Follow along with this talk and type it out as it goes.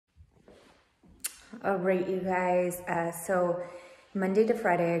All right, you guys. So Monday to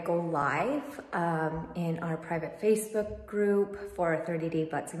Friday, I go live in our private Facebook group for a 30-day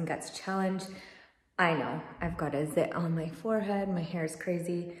Butts and Guts challenge. I know, I've got a zit on my forehead. My hair is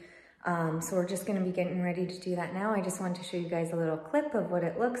crazy. So we're just going to be getting ready to do that now. I just want to show you guys a little clip of what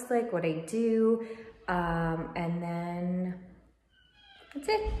it looks like, what I do, and then that's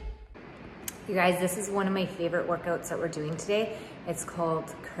it. You guys, this is one of my favorite workouts that we're doing today. It's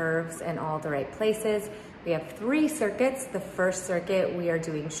called Curves in All the Right Places. We have 3 circuits. The first circuit, we are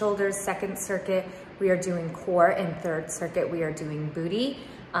doing shoulders. Second circuit, we are doing core. And third circuit, we are doing booty.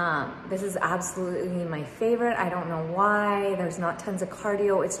 This is absolutely my favorite. I don't know why. There's not tons of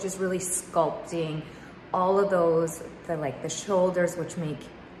cardio. It's just really sculpting all of those, the shoulders, which make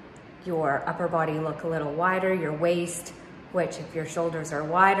your upper body look a little wider, your waist, which if your shoulders are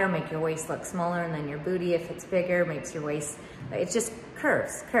wider, make your waist look smaller, and then your booty, if it's bigger, makes your waist, it's just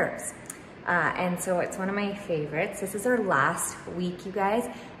curves. And so it's one of my favorites. This is our last week, you guys.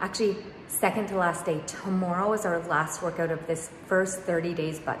 Actually, second to last day. Tomorrow is our last workout of this first 30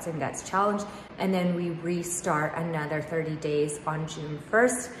 days Butts and Guts challenge. And then we restart another 30 days on June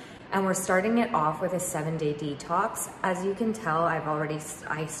 1st. And we're starting it off with a 7-day detox. As you can tell,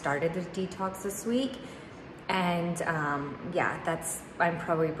 I started the detox this week. And yeah, I'm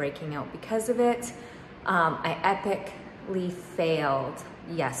probably breaking out because of it. I epically failed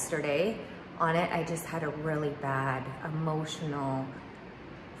yesterday on it. I just had a really bad emotional,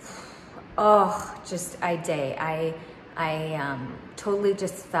 day. I totally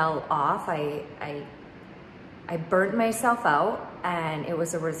just fell off. I burnt myself out, and it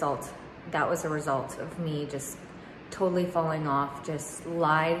was a result. That was a result of me just totally falling off, just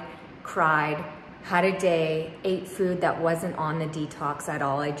lied, cried, had a day, ate food that wasn't on the detox at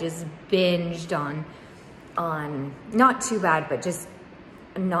all. I just binged on not too bad, but just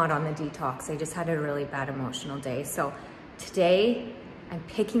not on the detox. I just had a really bad emotional day. So today I'm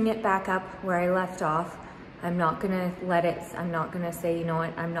picking it back up where I left off. I'm not gonna say, you know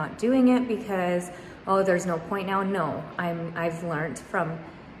what, I'm not doing it because, oh, there's no point now. No, I've learned from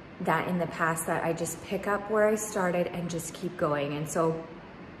that in the past that I just pick up where I started and just keep going. And so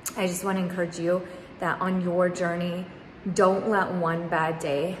I just want to encourage you that on your journey, don't let one bad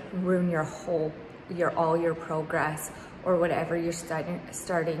day ruin all your progress or whatever you're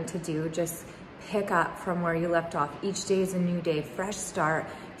starting to do. Just pick up from where you left off. Each day is a new day, fresh start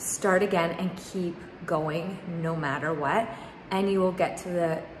again, and keep going no matter what. And you will get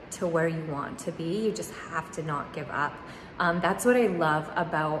to where you want to be. You just have to not give up. That's what I love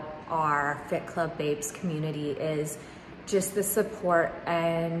about our Fit Club Babes community, is just the support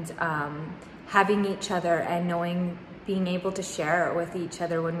and having each other and being able to share with each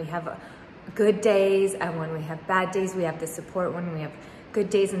other when we have good days and when we have bad days. We have the support. When we have good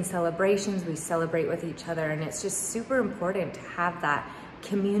days and celebrations, we celebrate with each other, and it's just super important to have that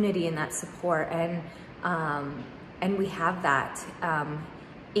community and that support, and we have that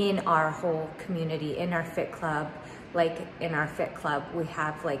in our whole community, in our Fit Club. Like in our Fit Club, we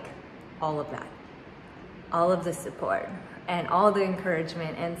have like all of that, all of the support and all the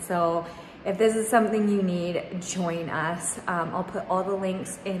encouragement. And so if this is something you need, join us. I'll put all the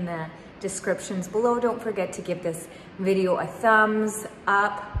links in the descriptions below. Don't forget to give this video a thumbs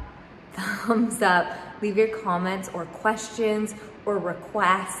up. Leave your comments or questions or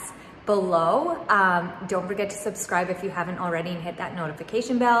requests below. Don't forget to subscribe if you haven't already, and hit that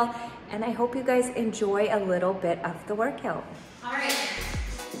notification bell. And I hope you guys enjoy a little bit of the workout. All right,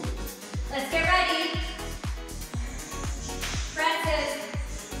 let's get ready. Presses.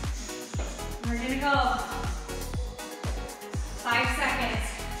 We're gonna go 5 seconds.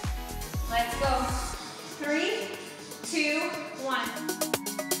 Let's go. 3, 2, 1.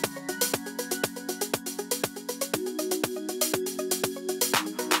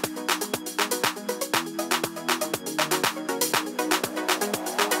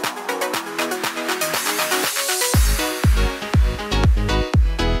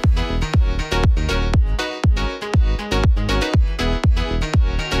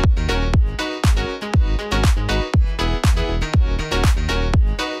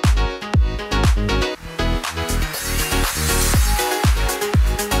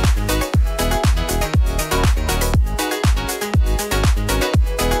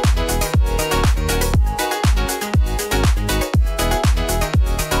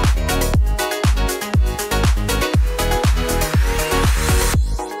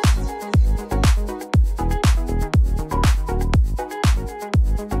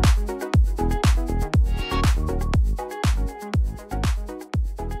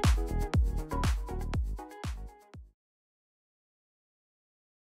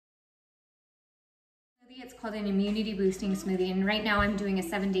 It's called an immunity boosting smoothie, and right now I'm doing a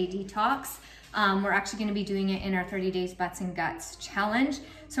 7-day detox. We're actually going to be doing it in our 30 days butts and guts challenge.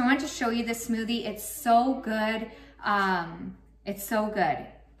 So I want to show you this smoothie. It's so good. It's so good.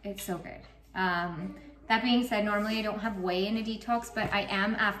 It's so good. That being said, normally I don't have whey in a detox, but I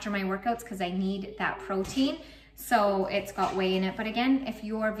am after my workouts because I need that protein. So it's got whey in it. But again, if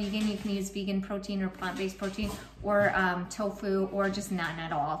you're vegan, you can use vegan protein or plant-based protein or tofu or just none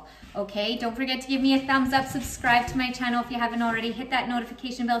at all. Okay, don't forget to give me a thumbs up, subscribe to my channel if you haven't already, hit that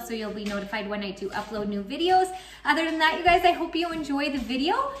notification bell so you'll be notified when I do upload new videos. Other than that, you guys, I hope you enjoy the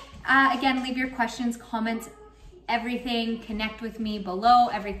video. Again, leave your questions, comments, everything, connect with me below.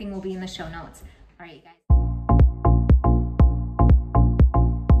 Everything will be in the show notes. All right, you guys.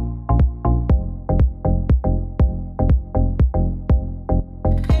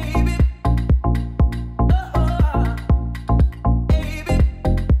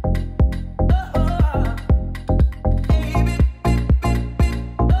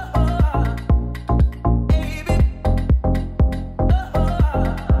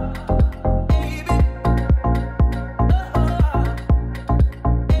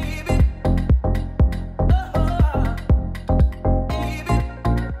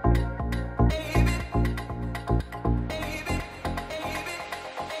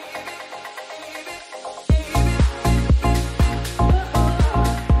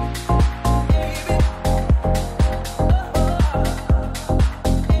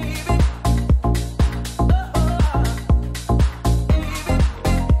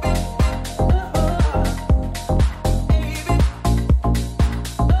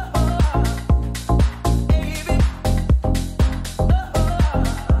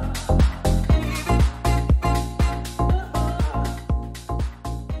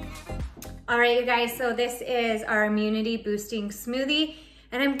 All right, you guys, so this is our immunity boosting smoothie,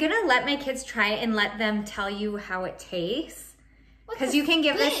 and I'm gonna let my kids try it and let them tell you how it tastes. Because you can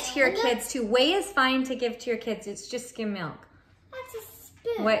give this to your kids too. Whey is fine to give to your kids. It's just skim milk. That's a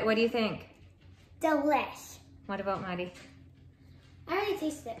spoon. What do you think? Delish. What about Maddie? I already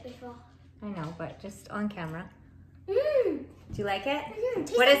tasted it before. I know, but just on camera. Mmm. Do you like it?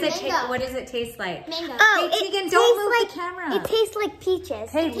 What What does it taste like? Mango. Oh, hey, Tegan, don't move the camera. It tastes like peaches.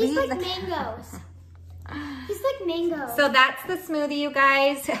 Hey, it tastes like mangoes. It's like mango. So that's the smoothie, you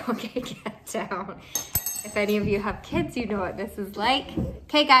guys. Okay, get down. If any of you have kids, you know what this is like.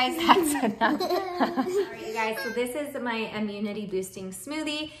 Okay, guys, that's enough. All right, you guys, so this is my immunity boosting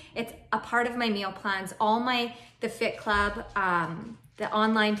smoothie. It's a part of my meal plans. The Fit Club, the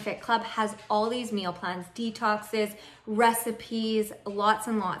online Fit Club has all these meal plans, detoxes, recipes, lots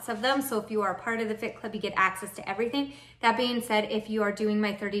and lots of them. So if you are a part of the Fit Club, you get access to everything. That being said, if you are doing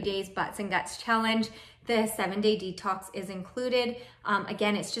my 30 days butts and guts challenge, the 7-day detox is included.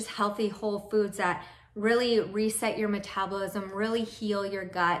 Again, it's just healthy whole foods that really reset your metabolism, really heal your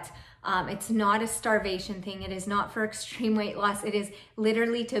gut. It's not a starvation thing. It is not for extreme weight loss. It is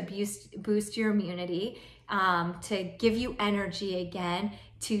literally to boost your immunity, to give you energy again,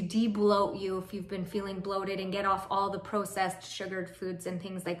 to de-bloat you if you've been feeling bloated and get off all the processed sugared foods and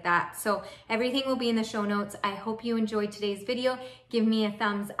things like that. So everything will be in the show notes. I hope you enjoyed today's video. Give me a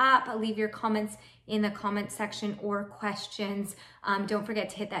thumbs up. Leave your comments in the comment section or questions. Don't forget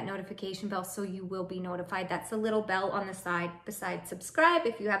to hit that notification bell so you will be notified. That's the little bell on the side beside subscribe.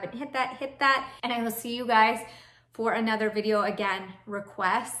 If you haven't hit that. And I will see you guys for another video. Again,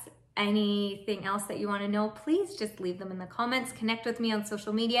 requests, anything else that you want to know, please just leave them in the comments. Connect with me on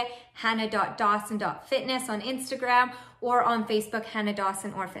social media, hannah.dawson.fitness on Instagram, or on Facebook, Hannah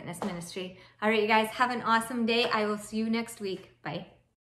Dawson or Fitness Ministry. All right, you guys, have an awesome day. I will see you next week. Bye.